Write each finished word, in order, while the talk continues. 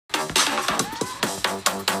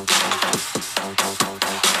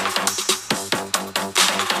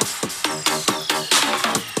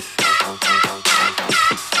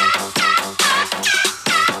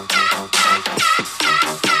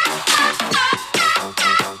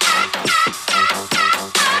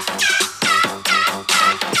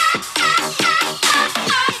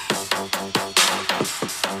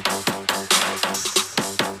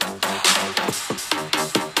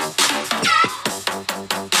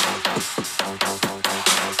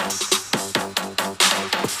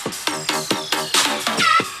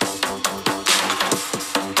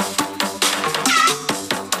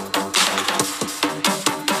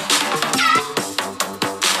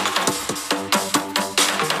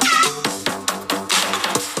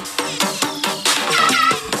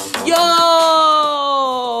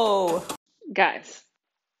Guys,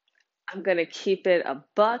 I'm going to keep it a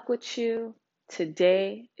buck with you.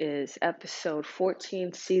 Today is episode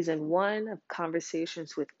 14, season 1 of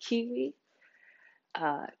Conversations with Kiwi.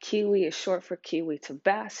 Kiwi is short for Kiwi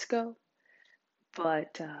Tabasco,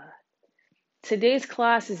 but today's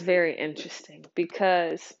class is very interesting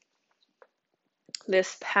because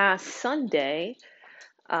this past Sunday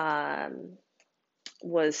um,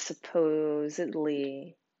 was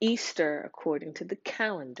supposedly Easter according to the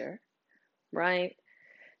calendar, right?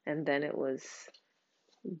 And then it was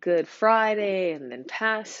Good Friday and then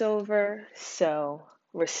Passover. So,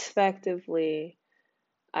 respectively,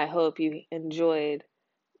 I hope you enjoyed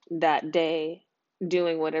that day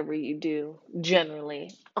doing whatever you do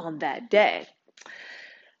generally on that day.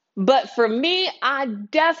 But for me, I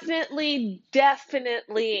definitely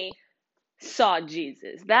saw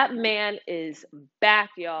Jesus. That man is back,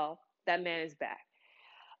 y'all. That man is back.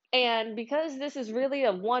 And because this is really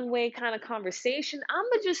a one-way kind of conversation, I'm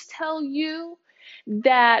going to just tell you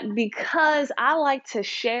that because I like to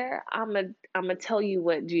share, I'm gonna tell you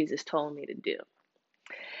what Jesus told me to do.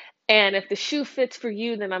 And if the shoe fits for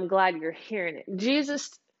you, then I'm glad you're hearing it. Jesus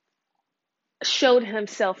showed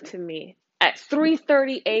himself to me at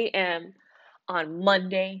 3:30 a.m. on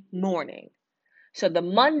Monday morning. So the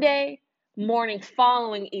Monday morning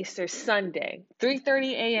following Easter Sunday,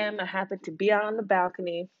 3:30 a.m. I happened to be out on the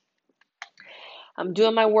balcony. I'm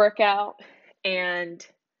doing my workout and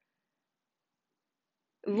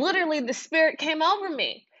literally the spirit came over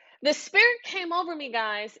me. The spirit came over me,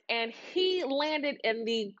 guys, and he landed in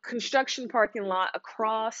the construction parking lot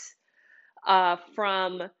across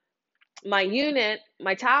from my unit,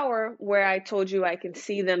 my tower, where I told you I can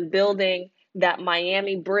see them building that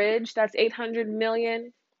Miami bridge. That's 800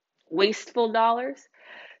 million wasteful dollars.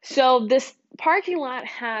 So this parking lot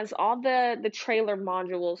has all the trailer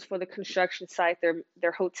modules for the construction site,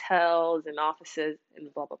 their hotels and offices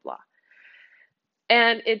and blah blah blah.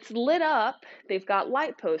 And it's lit up. They've got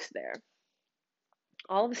light posts there.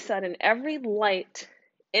 All of a sudden, every light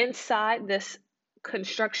inside this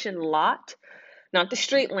construction lot, not the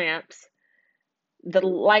street lamps, the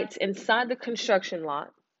lights inside the construction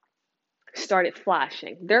lot started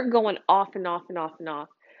flashing. They're going off and off and off and off,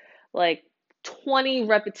 like 20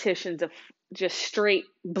 repetitions of just straight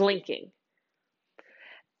blinking.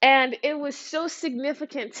 And it was so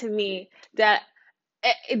significant to me that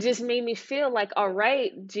it just made me feel like, all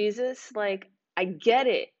right, Jesus, like, I get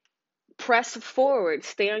it. Press forward,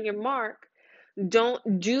 stay on your mark.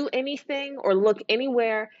 Don't do anything or look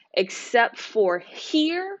anywhere except for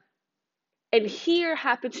here. And here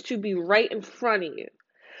happens to be right in front of you.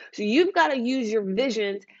 So you've got to use your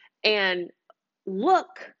visions and look,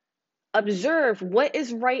 observe what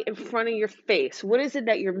is right in front of your face. What is it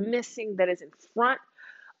that you're missing that is in front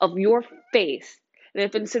of your face? And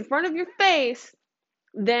if it's in front of your face,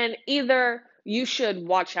 then either you should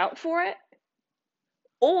watch out for it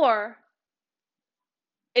or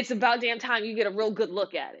it's about damn time you get a real good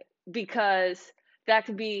look at it, because that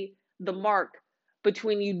could be the mark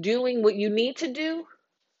between you doing what you need to do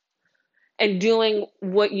and doing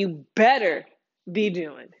what you better be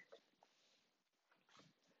doing.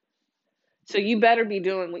 So you better be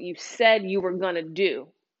doing what you said you were going to do,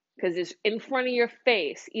 because it's in front of your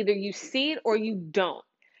face. Either you see it or you don't.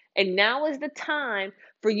 And now is the time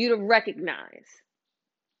for you to recognize.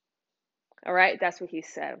 All right, that's what he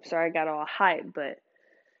said. I'm sorry I got all hyped, but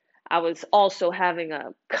I was also having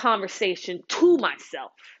a conversation to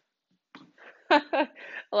myself. A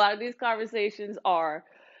lot of these conversations are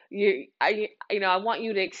I want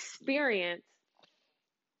you to experience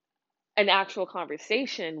an actual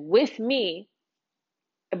conversation with me,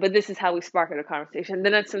 but this is how we spark a conversation.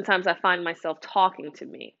 Then sometimes I find myself talking to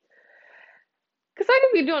me, because I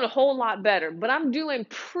could be doing a whole lot better, but I'm doing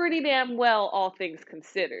pretty damn well, all things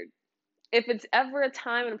considered. If it's ever a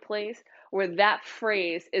time and place where that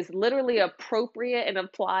phrase is literally appropriate and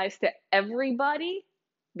applies to everybody,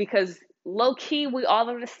 because low key we all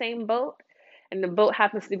in the same boat, and the boat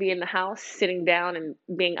happens to be in the house sitting down and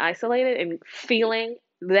being isolated and feeling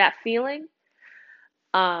that feeling,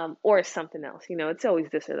 or something else, it's always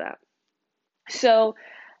this or that. So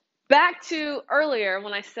back to earlier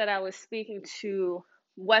when I said I was speaking to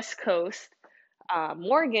West Coast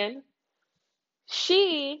Morgan.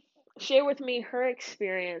 She shared with me her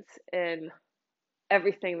experience in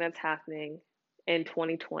everything that's happening in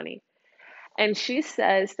 2020. And she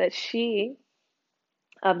says that she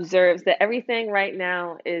observes that everything right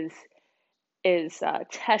now is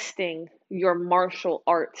testing your martial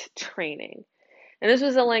arts training. And this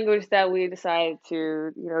was a language that we decided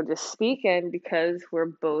to, just speak in because we're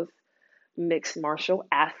both mixed martial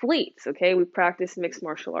athletes, okay? We practice mixed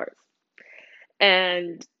martial arts.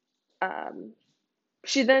 And um,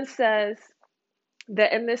 she then says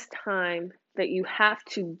that in this time that you have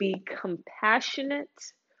to be compassionate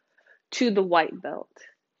to the white belt.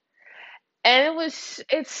 And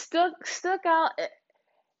it stuck out.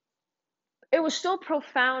 It was so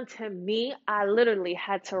profound to me. I literally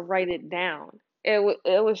had to write it down. It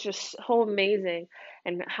was just so amazing,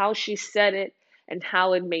 and how she said it and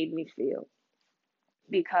how it made me feel,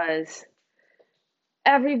 because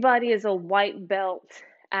everybody is a white belt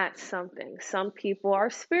at something. Some people are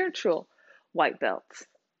spiritual white belts,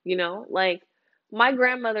 like my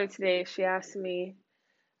grandmother today, she asked me,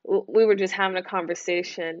 we were just having a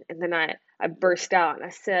conversation, and then I burst out and I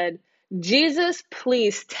said, Jesus,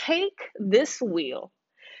 please take this wheel.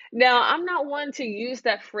 Now, I'm not one to use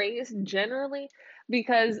that phrase generally,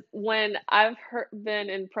 because when been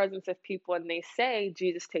in presence of people and they say,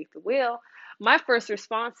 Jesus, take the wheel, my first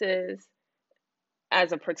response is,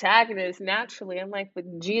 as a protagonist, naturally, I'm like,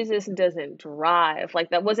 but Jesus doesn't drive. Like,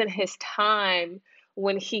 that wasn't his time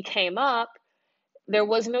when he came up. There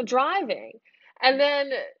was no driving. And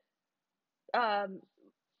then um,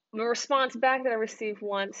 the response back that I received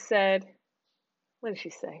once said, what did she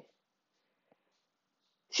say?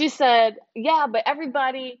 She said, yeah,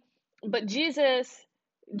 but Jesus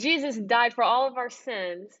died for all of our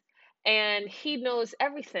sins, and he knows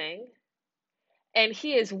everything, and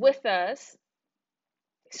he is with us.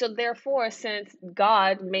 So therefore, since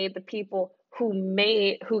God made the people who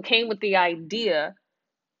came with the idea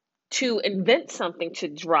to invent something to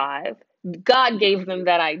drive, God gave them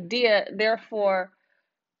that idea. Therefore,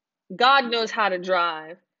 God knows how to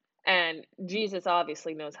drive, and Jesus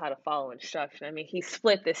obviously knows how to follow instruction. I mean, he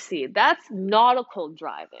split the sea. That's nautical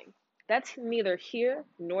driving. That's neither here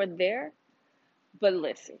nor there. But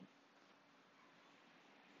listen,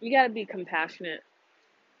 you got to be compassionate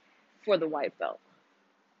for the white belt.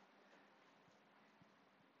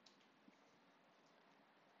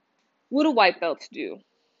 What do white belts do?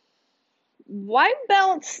 White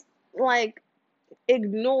belts, like,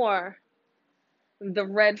 ignore the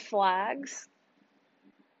red flags.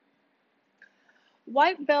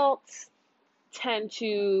 White belts tend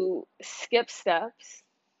to skip steps.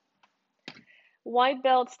 White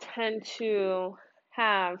belts tend to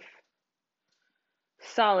have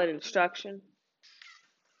solid instruction.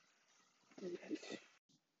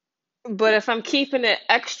 But if I'm keeping it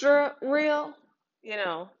extra real,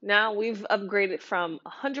 now we've upgraded from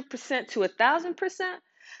 100% to 1,000%.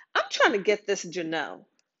 I'm trying to get this Jano.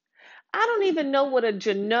 I don't even know what a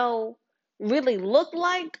Jano really looked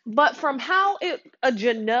like, but from how a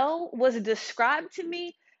Jano was described to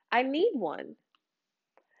me, I need one.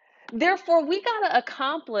 Therefore, we got to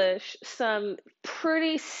accomplish some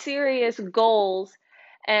pretty serious goals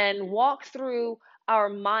and walk through our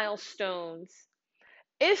milestones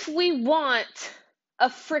if we want a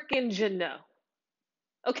frickin' Jano.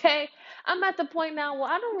 Okay? I'm at the point now where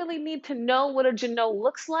I don't really need to know what a Jano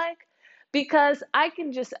looks like, because I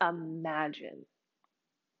can just imagine,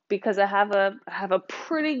 because I have a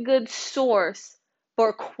pretty good source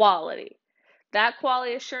for quality. That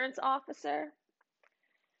quality assurance officer,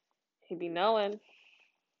 he be knowing.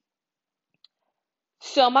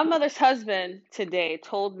 So my mother's husband today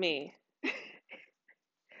told me,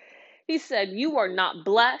 he said, you are not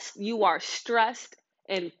blessed, you are stressed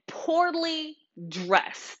and poorly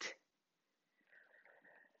dressed.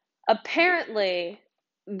 Apparently,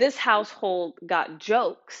 this household got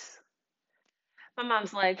jokes. My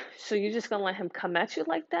mom's like, so you're just gonna let him come at you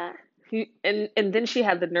like that? And then she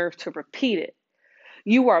had the nerve to repeat it.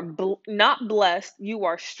 You are not blessed, you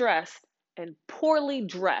are stressed and poorly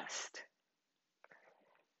dressed.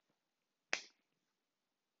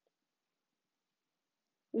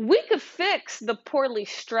 We could fix the poorly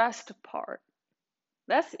stressed part.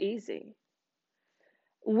 That's easy.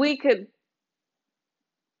 We could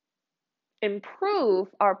improve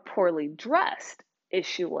our poorly dressed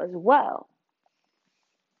issue as well.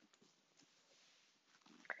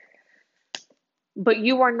 But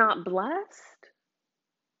you are not blessed?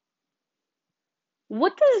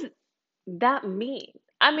 What does that mean?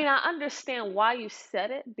 I mean, I understand why you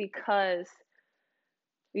said it, because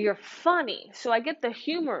you're funny. So I get the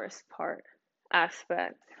humorous part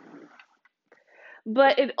aspect.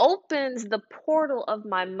 But it opens the portal of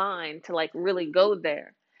my mind to, like, really go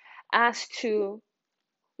there as to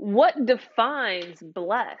what defines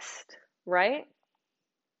blessed, right?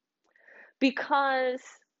 Because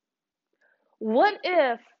what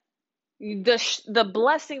if the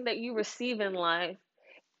blessing that you receive in life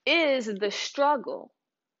is the struggle?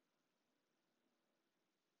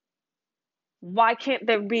 Why can't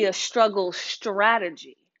there be a struggle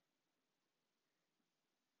strategy?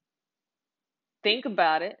 Think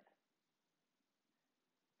about it.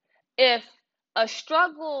 If a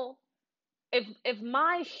struggle, if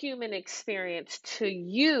my human experience to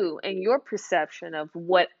you and your perception of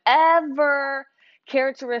whatever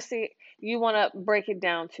characteristic you want to break it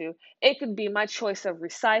down to, it could be my choice of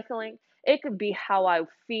recycling, it could be how I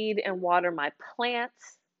feed and water my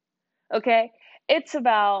plants, okay? It's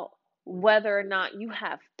about whether or not you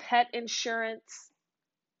have pet insurance.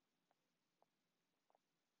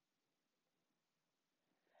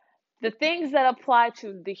 The things that apply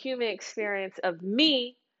to the human experience of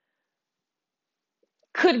me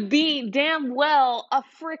could be damn well a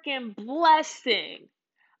freaking blessing.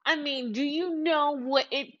 I mean, do you know what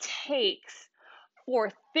it takes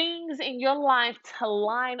for things in your life to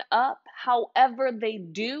line up however they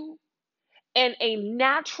do in a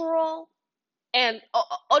natural and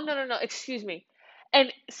no, excuse me,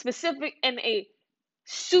 and specific in a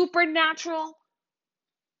supernatural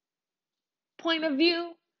point of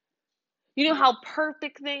view? You know how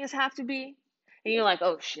perfect things have to be? And you're like,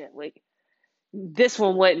 oh shit, wait, this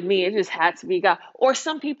one wasn't me, it just had to be God. Or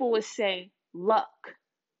some people would say luck.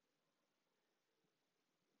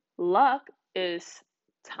 Luck is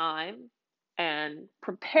time and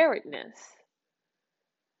preparedness.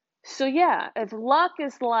 So yeah, if luck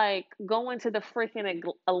is like going to the freaking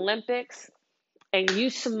Olympics and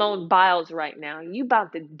you Simone Biles right now, you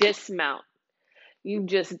about to dismount, you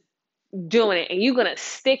just doing it, and you gonna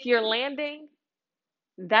stick your landing,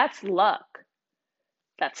 that's luck.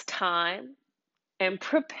 That's time and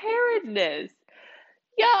preparedness.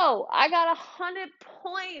 Yo, I got 100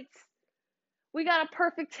 points. We got a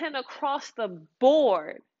perfect 10 across the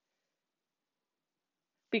board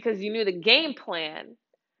because you knew the game plan.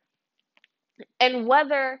 And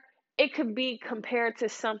whether it could be compared to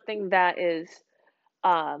something that is,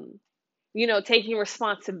 um, taking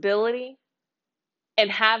responsibility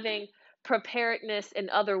and having preparedness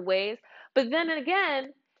in other ways. But then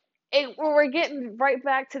again, we're getting right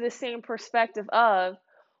back to the same perspective of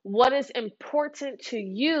what is important to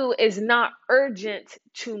you is not urgent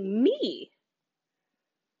to me.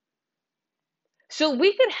 So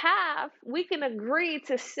we can agree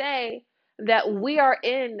to say that we are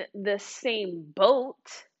in the same boat,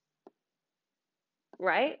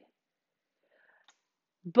 right?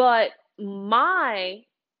 But my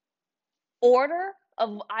order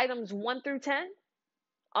of items 1 through 10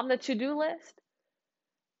 on the to-do list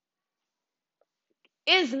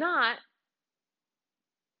is not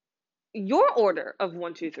your order of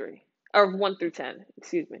 1, 2, 3, or 1 through 10,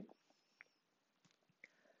 excuse me.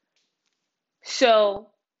 So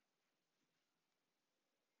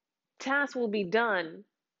tasks will be done,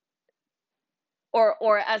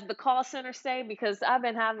 or as the call center say, because I've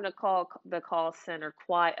been having to call the call center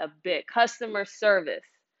quite a bit. Customer service.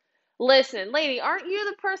 Listen, lady, aren't you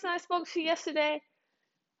the person I spoke to yesterday?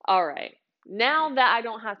 All right. Now that I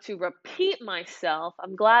don't have to repeat myself,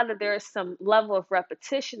 I'm glad that there is some level of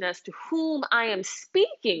repetition as to whom I am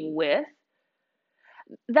speaking with.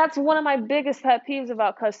 That's one of my biggest pet peeves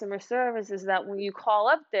about customer service is that when you call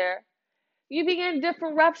up there, you be getting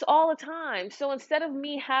different reps all the time. So instead of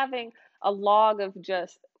me having a log of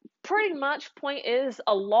just pretty much point is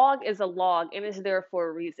a log and it's there for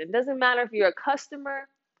a reason. Doesn't matter if you're a customer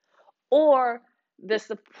or the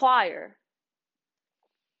supplier.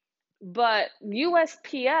 But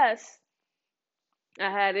USPS, I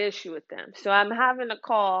had issue with them. So I'm having to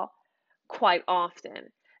call quite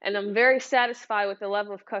often. And I'm very satisfied with the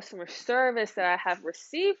level of customer service that I have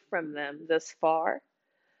received from them thus far.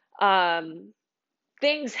 Um,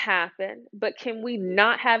 Things happen, but can we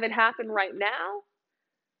not have it happen right now?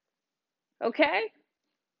 Okay?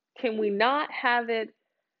 Can we not have it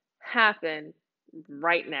happen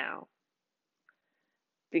right now?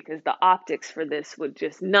 Because the optics for this would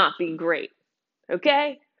just not be great.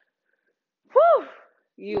 Okay? Whew!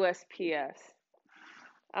 USPS.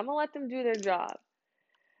 I'm gonna let them do their job.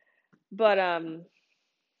 But all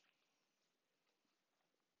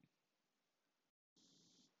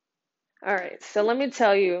right, so let me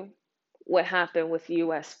tell you what happened with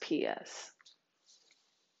USPS.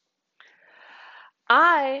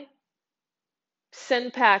 I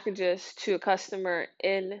send packages to a customer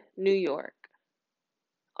in New York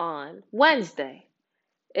on Wednesday.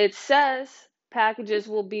 It says packages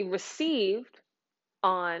will be received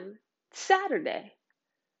on Saturday.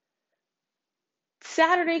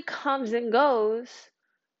 Saturday comes and goes,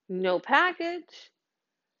 no package.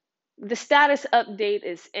 The status update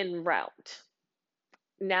is en route.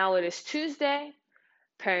 Now it is Tuesday.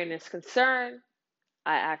 Parent is concerned.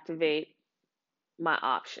 I activate my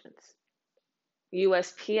options.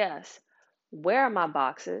 USPS, where are my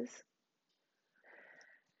boxes?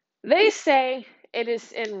 They say it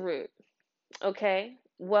is en route. Okay.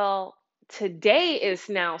 Well, today is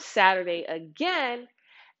now Saturday again,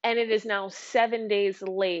 and it is now 7 days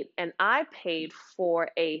late, and I paid for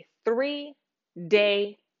a 3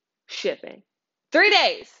 day shipping. 3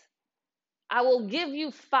 days. I will give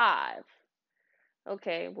you five.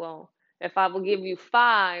 Okay, well, if I will give you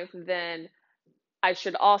five, then I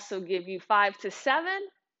should also give you 5 to 7.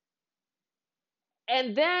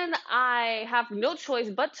 And then I have no choice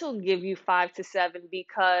but to give you 5 to 7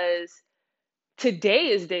 because today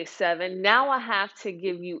is day 7. Now I have to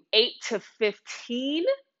give you 8 to 15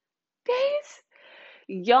 days.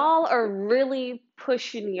 Y'all are really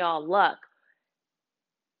pushing y'all luck.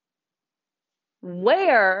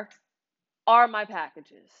 Where are my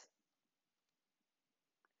packages?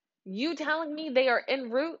 You telling me they are en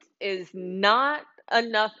route is not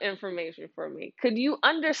enough information for me. Could you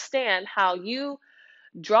understand how you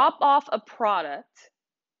drop off a product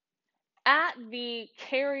at the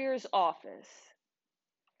carrier's office?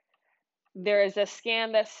 There is a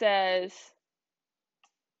scan that says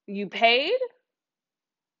you paid,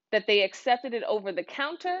 that they accepted it over the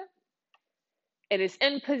counter, it is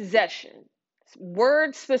in possession.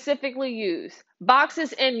 Word specifically used.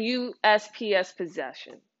 Boxes in USPS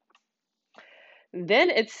possession. Then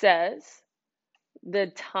it says the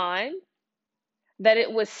time that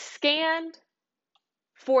it was scanned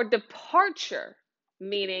for departure,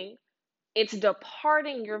 meaning it's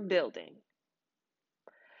departing your building.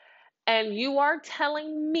 And you are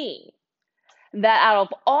telling me that out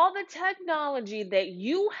of all the technology that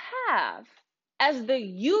you have as the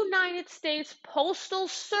United States Postal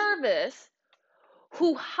Service,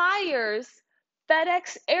 who hires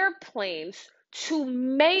FedEx airplanes to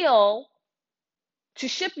mail, to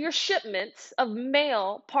ship your shipments of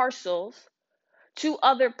mail parcels to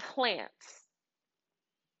other plants,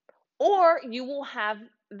 or you will have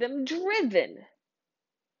them driven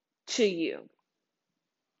to you,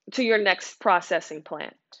 to your next processing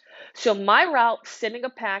plant. So my route sending a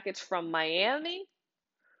package from Miami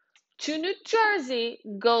to New Jersey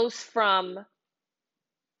goes from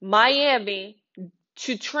Miami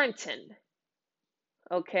to Trenton.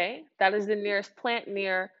 Okay, that is the nearest plant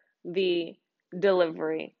near the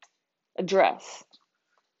delivery address.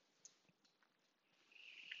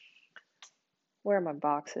 Where are my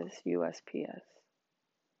boxes? USPS.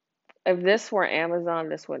 If this were Amazon,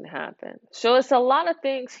 this wouldn't happen. So it's a lot of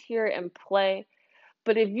things here in play.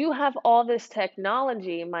 But if you have all this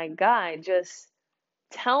technology, my guy, just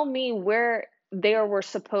tell me where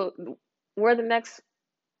where the next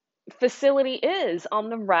facility is on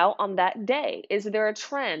the route on that day. Is there a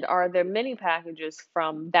trend? Are there many packages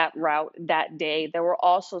from that route that day that were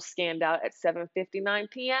also scanned out at 7:59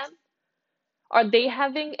 p.m.? Are they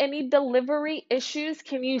having any delivery issues?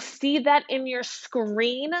 Can you see that in your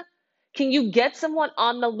screen? Can you get someone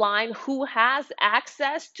on the line who has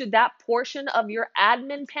access to that portion of your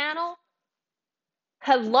admin panel?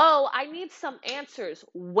 Hello, I need some answers.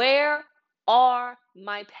 Where are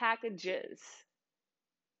my packages?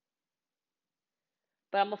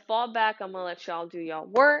 But I'm gonna fall back. I'm gonna let y'all do y'all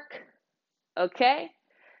work, okay?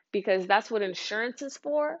 Because that's what insurance is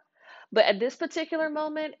for. But at this particular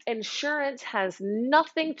moment, insurance has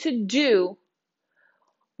nothing to do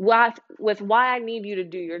with why I need you to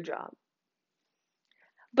do your job.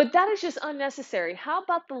 But that is just unnecessary. How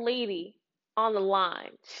about the lady on the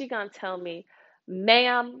line? She gonna tell me,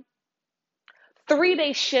 ma'am, 3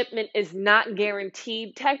 day shipment is not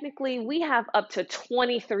guaranteed. Technically, we have up to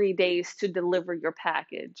 23 days to deliver your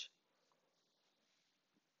package.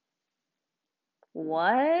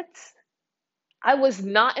 What? I was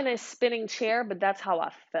not in a spinning chair, but that's how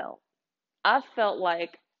I felt. I felt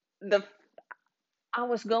like the I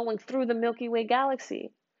was going through the Milky Way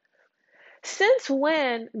galaxy. Since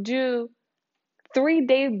when do 3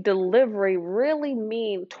 day delivery really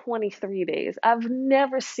mean 23 days? I've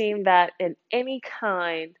never seen that in any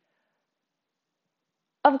kind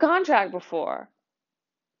of contract before.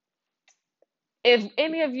 If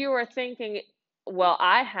any of you are thinking, well,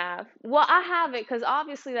 I have it because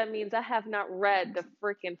obviously that means I have not read the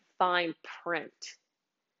freaking fine print.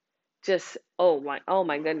 Just, oh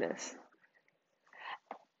my goodness.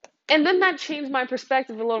 And then that changed my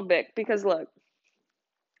perspective a little bit because look,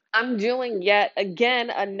 I'm doing yet again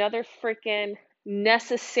another freaking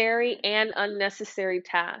necessary and unnecessary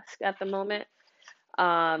task at the moment.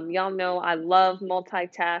 Y'all know I love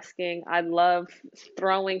multitasking. I love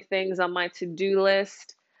throwing things on my to-do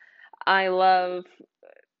list. I love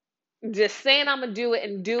just saying I'm gonna do it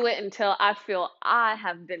and do it until I feel I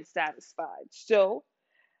have been satisfied. So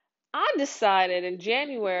I decided in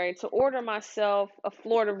January to order myself a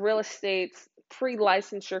Florida real estate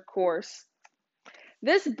pre-licensure course.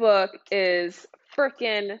 This book is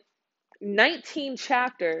freaking 19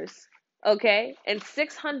 chapters, okay, and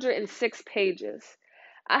 606 pages.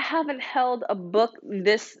 I haven't held a book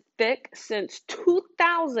this thick since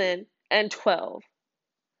 2012.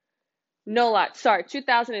 No lie, sorry,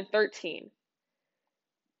 2013.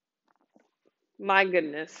 My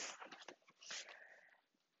goodness.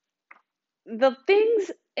 The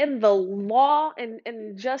things in the law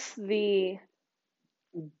and just the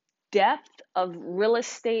depth of real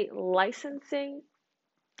estate licensing,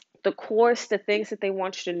 the course, the things that they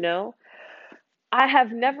want you to know. I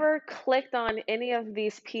have never clicked on any of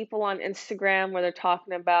these people on Instagram where they're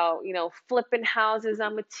talking about, flipping houses.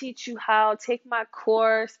 I'm going to teach you how, take my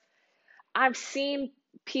course. I've seen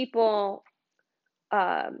people,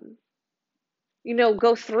 um,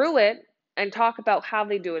 go through it and talk about how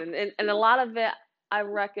they do it. And a lot of it, I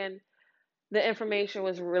reckon the information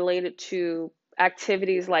was related to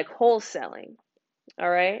activities like wholesaling. All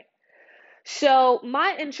right. So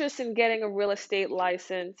my interest in getting a real estate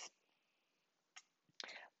license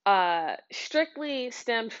strictly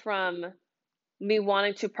stemmed from me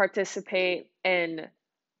wanting to participate in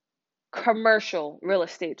commercial real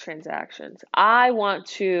estate transactions. I want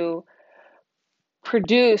to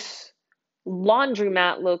produce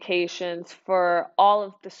laundromat locations for all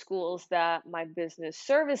of the schools that my business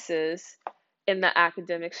services in the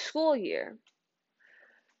academic school year.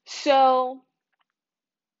 So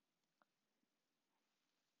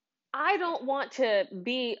I don't want to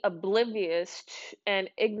be oblivious and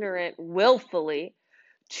ignorant willfully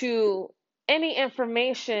to any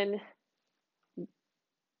information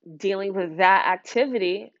dealing with that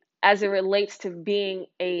activity as it relates to being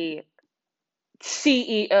a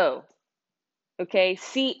CEO, okay?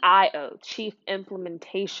 CIO, Chief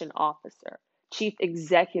Implementation Officer, Chief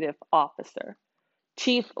Executive Officer,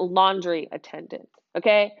 Chief Laundry Attendant,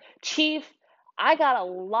 okay? Chief, I got a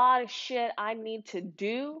lot of shit I need to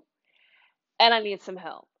do and I need some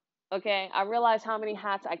help, okay? I realize how many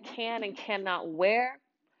hats I can and cannot wear.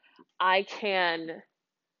 I can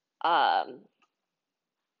um,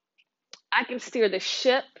 I can steer the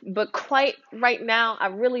ship, but quite right now, I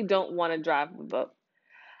really don't want to drive the boat.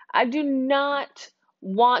 I do not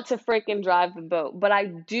want to freaking drive the boat, but I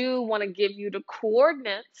do want to give you the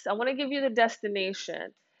coordinates. I want to give you the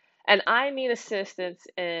destination, and I need assistance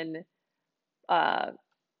in uh,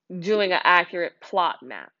 doing an accurate plot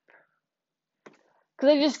map.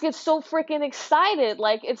 Because I just get so freaking excited.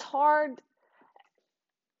 Like, it's hard.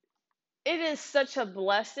 It is such a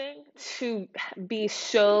blessing to be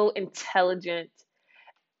so intelligent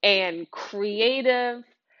and creative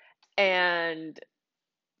and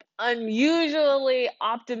unusually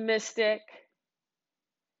optimistic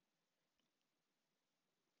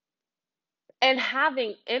and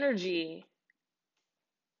having energy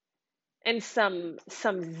and some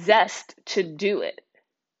zest to do it.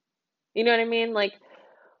 You know what I mean? Like,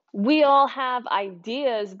 we all have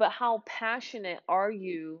ideas, but how passionate are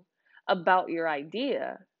you about your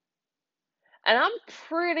idea? And I'm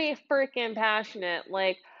pretty freaking passionate.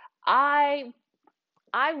 Like, I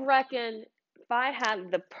I reckon if I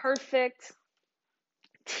had the perfect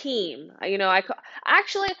team.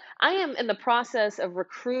 Actually, I am in the process of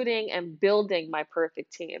recruiting and building my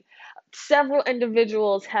perfect team. Several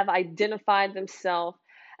individuals have identified themselves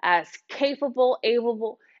as capable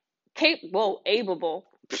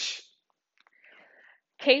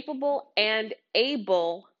and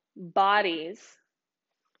able bodies.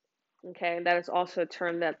 Okay, that is also a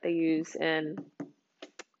term that they use in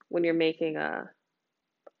when you're making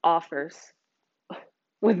offers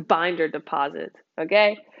with binder deposits.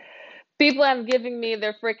 Okay, people have given me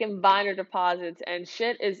their freaking binder deposits and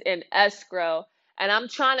shit is in escrow and I'm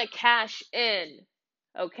trying to cash in.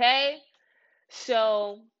 Okay?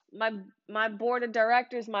 So my board of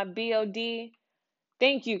directors, my BOD,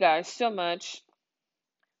 thank you guys so much.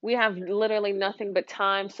 We have literally nothing but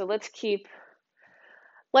time, so let's keep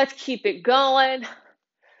it going.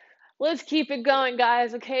 Let's keep it going,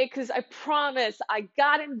 guys, okay? Cuz I promise I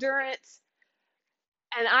got endurance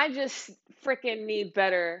and I just freaking need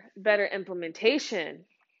better implementation,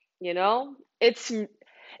 you know? It's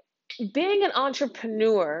being an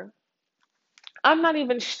entrepreneur. I'm not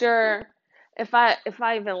even sure if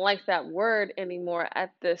I even like that word anymore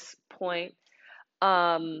at this point.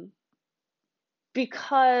 Um,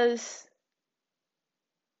 because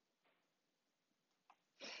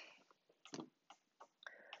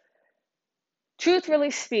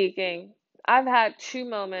truthfully speaking, I've had two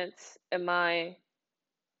moments in my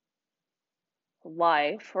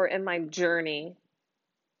life or in my journey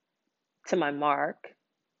to my mark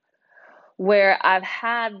where I've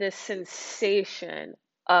had this sensation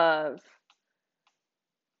of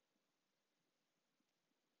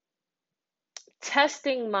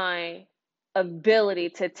testing my ability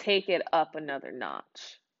to take it up another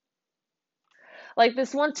notch. Like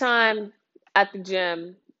this one time at the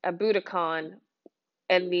gym at Budokan,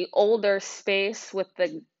 in the older space with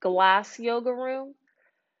the glass yoga room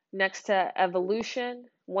next to Evolution,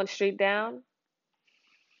 one street down.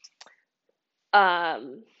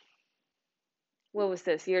 Um, what was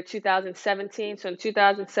this? Year 2017. So in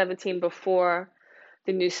 2017, before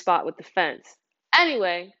the new spot with the fence.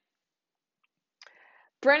 Anyway,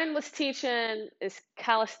 Brennan was teaching his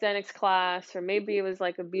calisthenics class, or maybe it was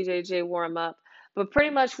like a BJJ warm up. But pretty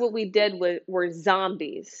much what we did were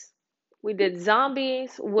zombies. We did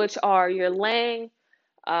zombies, which are you're laying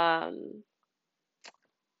um,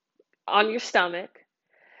 on your stomach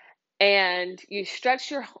and you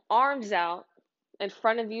stretch your arms out in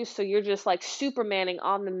front of you, so you're just like supermaning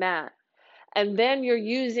on the mat, and then you're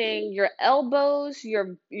using your elbows,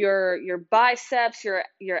 your biceps, your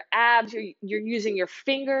abs, you're using your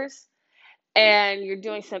fingers, and you're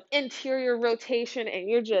doing some interior rotation, and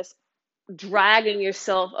you're just dragging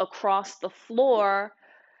yourself across the floor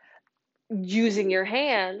using your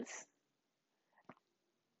hands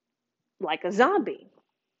like a zombie.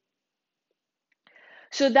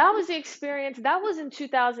 So that was the experience. That was in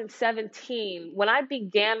 2017. When I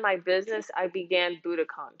began my business, I began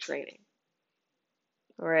Budokan training.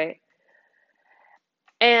 All right.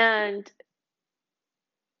 And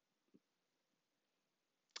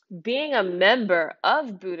being a member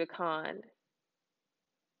of Budokan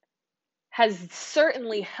has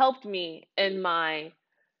certainly helped me in my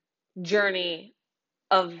journey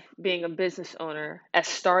of being a business owner, as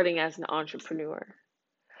starting as an entrepreneur.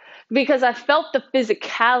 Because I felt the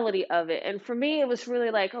physicality of it. And for me, it was really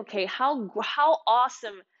like, okay, how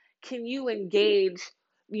awesome can you engage,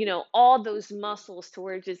 all those muscles to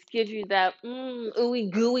where it just gives you that ooey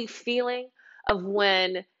gooey feeling of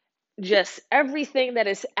when just everything that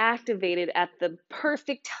is activated at the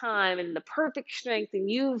perfect time and the perfect strength, and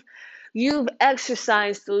you've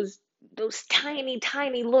exercised those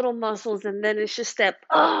tiny little muscles, and then it's just that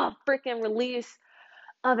freaking release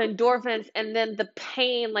of endorphins, and then the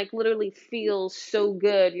pain like literally feels so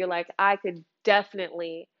good. You're like, I could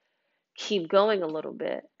definitely keep going a little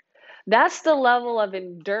bit. That's the level of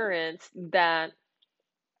endurance that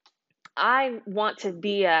I want to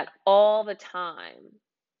be at all the time,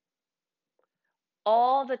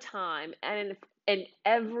 and in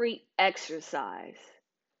every exercise,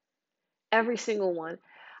 every single one.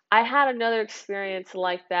 I had another experience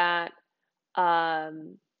like that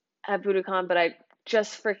um, at Budokan, but I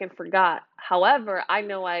just freaking forgot. However, I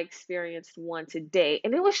know I experienced one today,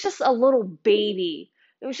 and it was just a little baby.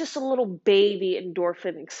 It was just a little baby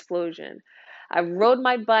endorphin explosion. I rode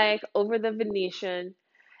my bike over the Venetian,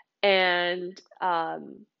 and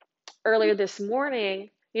earlier this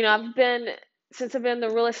morning, since I've been in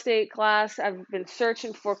the real estate class, I've been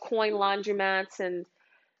searching for coin laundromats, and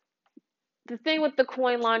the thing with the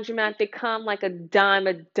coin laundromat, they come like a dime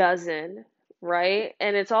a dozen, right?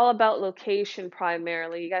 And it's all about location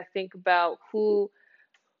primarily. You got to think about who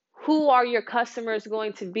are your customers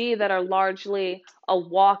going to be that are largely a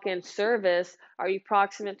walk-in service? Are you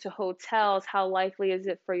proximate to hotels? How likely is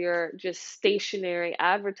it for your just stationary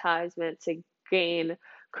advertisement to gain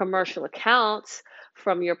commercial accounts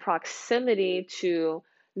from your proximity to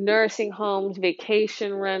nursing homes,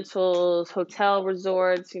 vacation rentals, hotel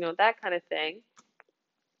resorts, that kind of thing?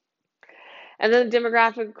 And then the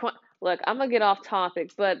demographic, look, I'm gonna get off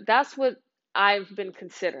topic, but that's what I've been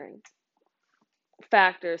considering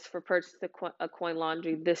factors for purchasing a coin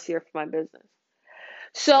laundry this year for my business.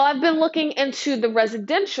 So I've been looking into the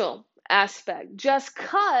residential aspect just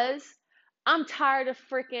because I'm tired of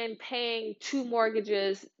freaking paying two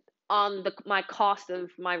mortgages on my cost of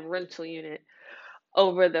my rental unit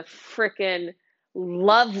over the freaking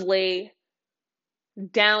lovely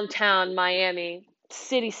downtown Miami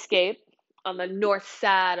cityscape on the north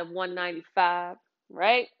side of 195,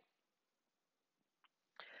 right?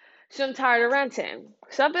 So I'm tired of renting.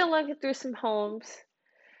 So I've been looking through some homes,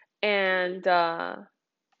 and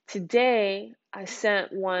today I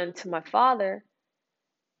sent one to my father,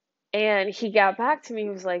 and he got back to me. He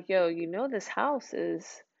was like, yo, this house is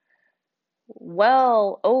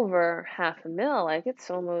well over half a mil. Like, it's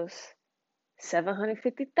almost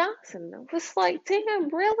 750,000. I was like, damn,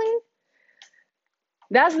 really?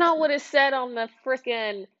 That's not what it said on the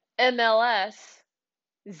freaking MLS,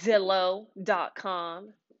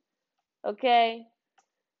 Zillow.com. Okay?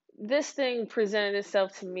 This thing presented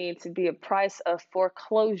itself to me to be a price of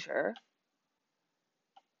foreclosure.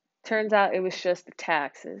 Turns out it was just the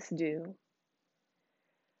taxes due.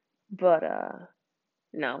 But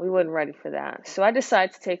no, we wasn't ready for that. So I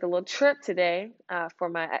decided to take a little trip today for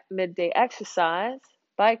my midday exercise,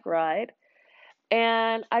 bike ride.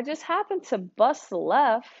 And I just happened to bust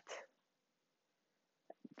left,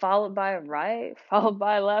 followed by a right, followed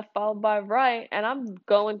by left, followed by right. And I'm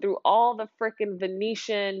going through all the freaking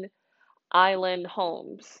Venetian island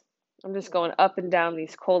homes. I'm just going up and down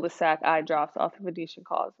these cul-de-sac eye drops off the Venetian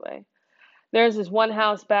Causeway. There's this one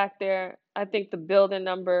house back there. I think the building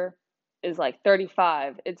number is like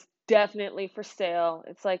 35. It's definitely for sale.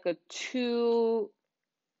 It's like a 2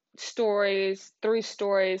 stories, 3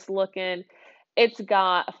 stories looking. It's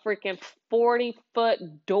got a freaking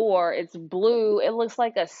 40-foot door. It's blue. It looks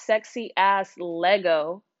like a sexy ass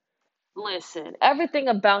Lego. Listen, everything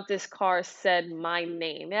about this car said my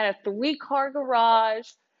name. It had a 3-car garage.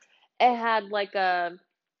 It had like a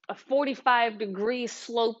 45-degree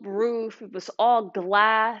slope roof. It was all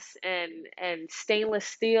glass and stainless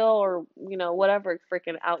steel, or whatever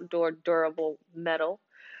freaking outdoor durable metal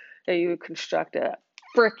that you would construct a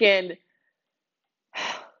freaking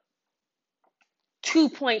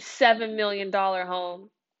 $2.7 million home.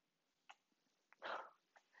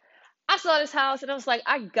 I saw this house and I was like,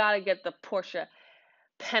 I gotta get the Porsche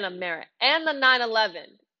Panamera and the 911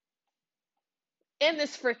 in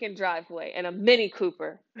this freaking driveway, and a Mini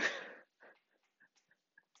Cooper.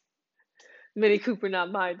 Mini Cooper,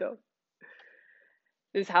 not mine though.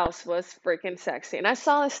 This house was freaking sexy. And I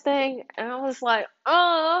saw this thing and I was like,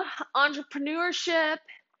 oh, entrepreneurship.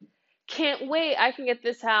 Can't wait. I can get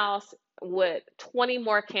this house with 20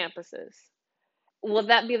 more campuses. Will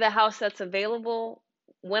that be the house that's available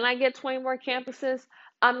when I get 20 more campuses?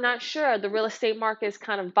 I'm not sure. The real estate market is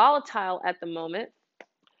kind of volatile at the moment.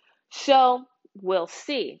 So we'll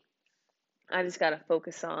see. I just got to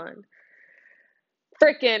focus on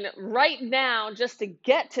freaking right now just to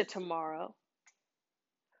get to tomorrow.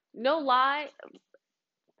 No lie,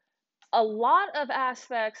 a lot of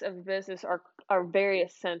aspects of business are very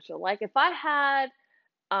essential. Like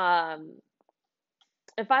um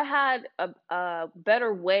if I had a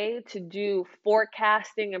better way to do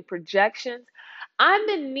forecasting and projections, I'm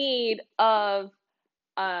in need of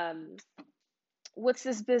um what's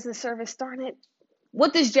this business service? Darn it.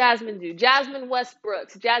 What does Jasmine do? Jasmine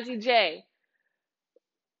Westbrooks, Jazzy J.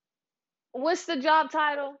 What's the job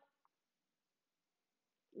title?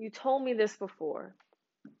 You told me this before.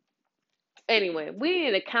 Anyway, we need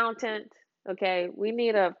an accountant, okay? We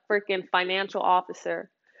need a freaking financial officer.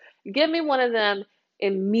 Give me one of them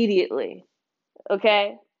immediately,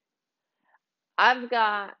 okay? I've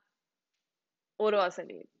got, what else I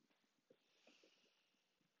need?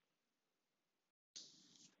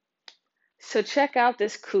 So check out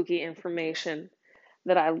this kooky information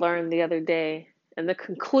that I learned the other day and the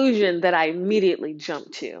conclusion that I immediately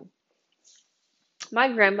jumped to.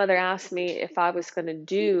 My grandmother asked me if I was going to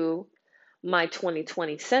do my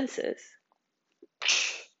 2020 census.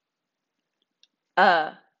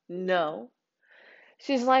 No.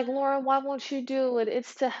 She's like, Lauren, why won't you do it?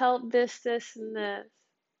 It's to help this, this, and this.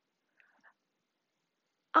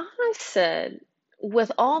 I said,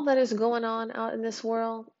 with all that is going on out in this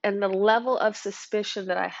world and the level of suspicion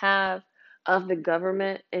that I have of the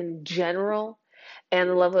government in general and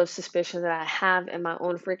the level of suspicion that I have in my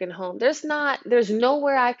own freaking home, there's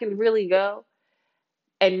nowhere I can really go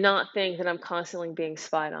and not think that I'm constantly being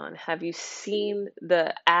spied on. Have you seen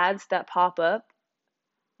the ads that pop up?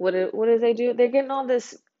 What do they do? They're getting all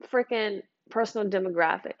this freaking personal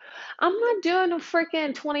demographic. I'm not doing a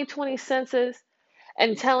freaking 2020 census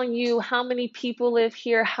and telling you how many people live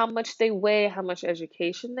here, how much they weigh, how much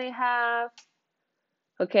education they have,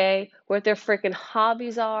 okay? What their freaking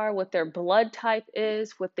hobbies are, what their blood type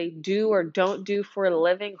is, what they do or don't do for a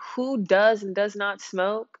living, who does and does not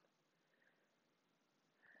smoke.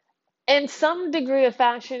 In some degree of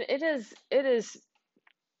fashion, it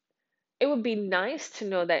would be nice to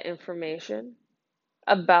know that information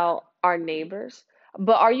about our neighbors.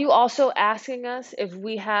 But are you also asking us if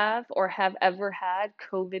we have or have ever had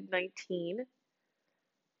COVID-19?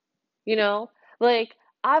 You know, like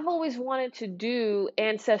I've always wanted to do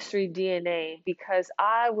ancestry DNA because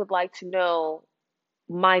I would like to know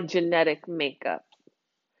my genetic makeup.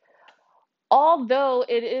 Although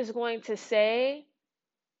it is going to say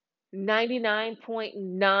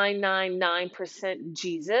 99.999%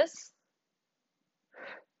 Jesus,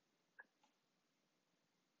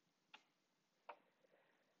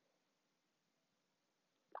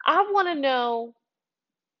 I want to know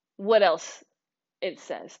what else it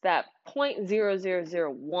says. That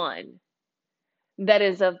 0.0001 that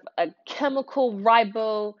is of a chemical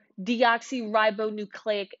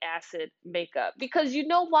deoxyribonucleic acid makeup. Because you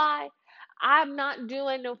know why? I'm not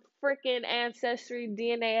doing no freaking ancestry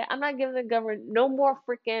DNA. I'm not giving the government no more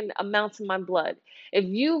freaking amounts of my blood. If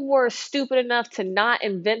you were stupid enough to not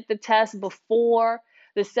invent the test before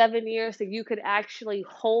the 7 years that you could actually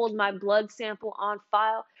hold my blood sample on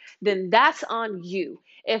file, then that's on you.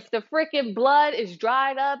 If the freaking blood is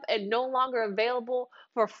dried up and no longer available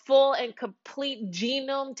for full and complete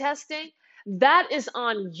genome testing, that is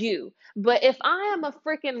on you. But if I am a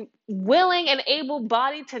freaking willing and able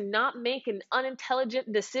body to not make an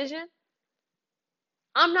unintelligent decision,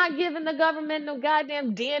 I'm not giving the government no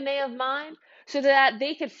goddamn DNA of mine so that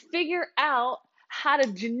they could figure out how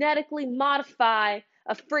to genetically modify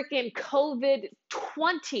a freaking COVID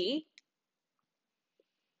 20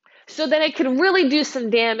 so that it could really do some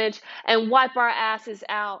damage and wipe our asses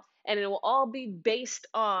out. And it will all be based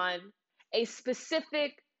on a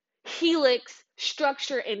specific helix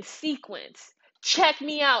structure and sequence. Check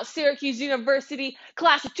me out, Syracuse University,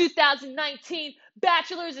 class of 2019,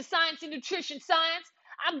 Bachelor's of Science in Nutrition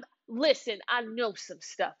Science. Listen, I know some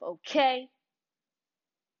stuff, okay?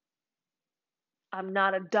 I'm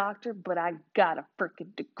not a doctor, but I got a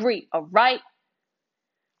freaking degree, all right?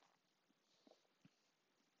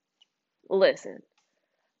 Listen,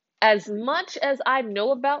 as much as I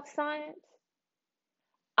know about science,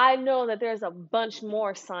 I know that there's a bunch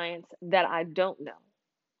more science that I don't know.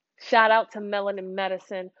 Shout out to Melanin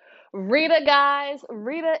Medicine. Rita, guys,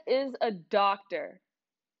 Rita is a doctor.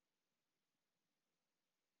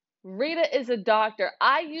 Rita is a doctor.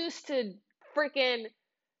 I used to freaking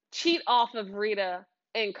cheat off of Rita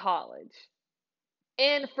in college,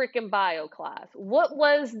 in freaking bio class. What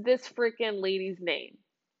was this freaking lady's name?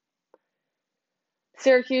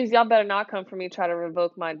 Syracuse, y'all better not come for me try to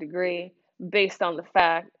revoke my degree based on the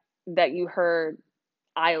fact that you heard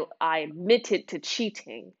I admitted to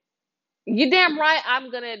cheating. You damn right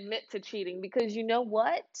I'm gonna admit to cheating because you know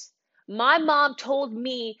what? My mom told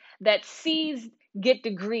me that C's get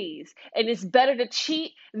degrees and it's better to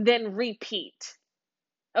cheat than repeat.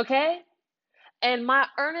 Okay? And my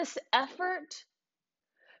earnest effort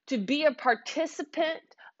to be a participant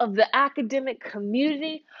of the academic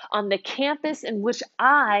community on the campus in which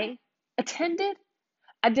I attended,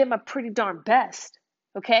 I did my pretty darn best.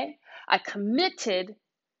 Okay? I committed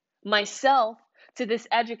myself to this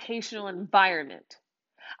educational environment.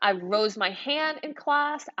 I rose my hand in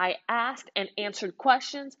class. I asked and answered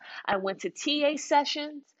questions. I went to TA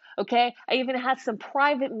sessions. Okay? I even had some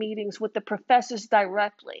private meetings with the professors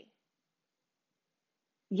directly.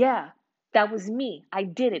 Yeah, that was me. I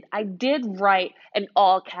did it. I did write an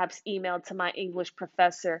all caps email to my English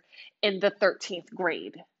professor in the 13th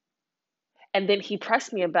grade. And then he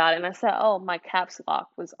pressed me about it, and I said, oh, my caps lock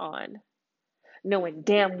was on, knowing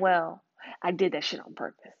damn well I did that shit on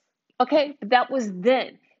purpose. Okay, but that was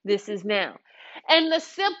then. This is now. And the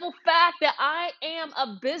simple fact that I am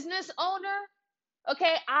a business owner,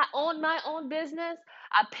 okay, I own my own business,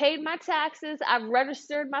 I paid my taxes, I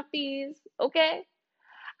registered my fees, okay?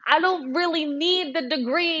 I don't really need the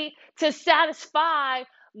degree to satisfy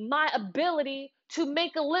my ability to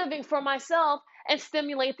make a living for myself and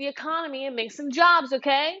stimulate the economy and make some jobs,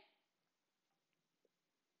 okay?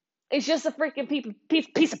 It's just a freaking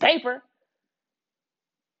piece of paper.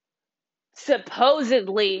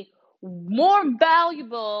 Supposedly more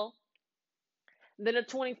valuable than a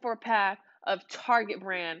 24 pack of Target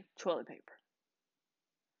brand toilet paper.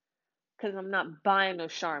 Because I'm not buying no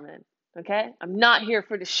Charmin, okay? I'm not here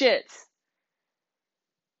for the shits.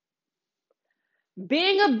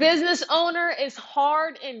 Being a business owner is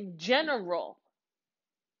hard in general.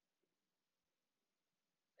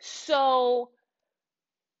 So,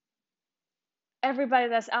 everybody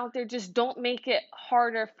that's out there, just don't make it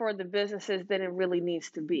harder for the businesses than it really needs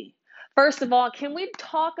to be. First of all, can we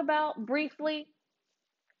talk about briefly?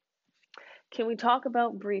 Can we talk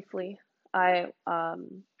about briefly? I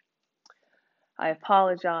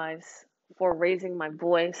apologize for raising my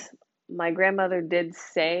voice. My grandmother did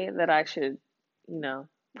say that I should,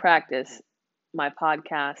 practice my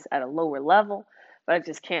podcast at a lower level, but I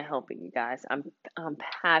just can't help it, you guys. I'm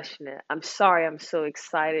passionate. I'm sorry I'm so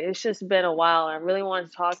excited. It's just been a while and I really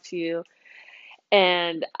wanted to talk to you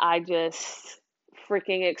and I just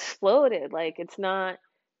freaking exploded. Like it's not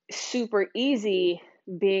super easy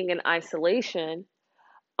being in isolation.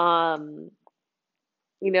 Um,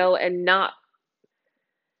 and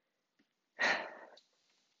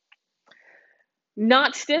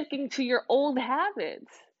not sticking to your old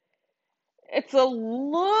habits. It's a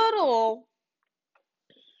little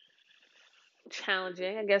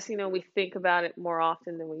challenging. I guess, we think about it more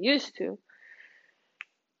often than we used to.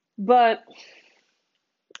 But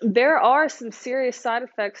there are some serious side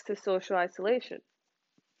effects to social isolation,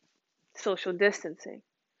 social distancing.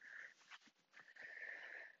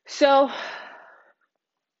 So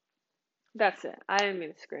that's it. I didn't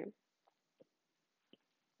mean to scream.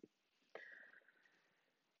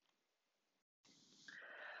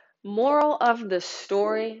 Moral of the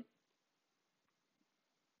story.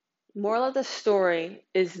 Moral of the story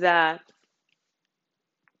is that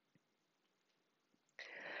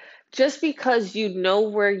just because you know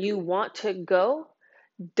where you want to go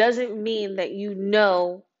doesn't mean that you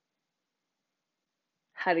know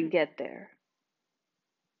how to get there.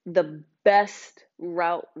 The best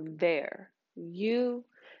route there. You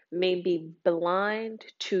may be blind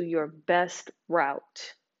to your best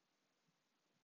route.